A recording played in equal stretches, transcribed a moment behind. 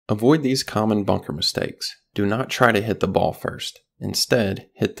Avoid these common bunker mistakes. Do not try to hit the ball first. Instead,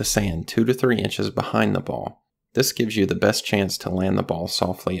 hit the sand 2 to 3 inches behind the ball. This gives you the best chance to land the ball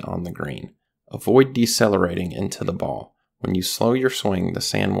softly on the green. Avoid decelerating into the ball. When you slow your swing, the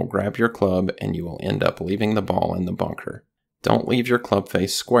sand will grab your club and you will end up leaving the ball in the bunker. Don't leave your club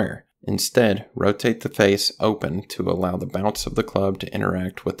face square. Instead, rotate the face open to allow the bounce of the club to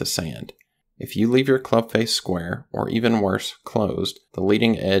interact with the sand. If you leave your club face square, or even worse, closed, the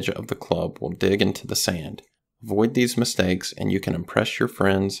leading edge of the club will dig into the sand. Avoid these mistakes and you can impress your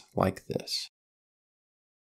friends like this.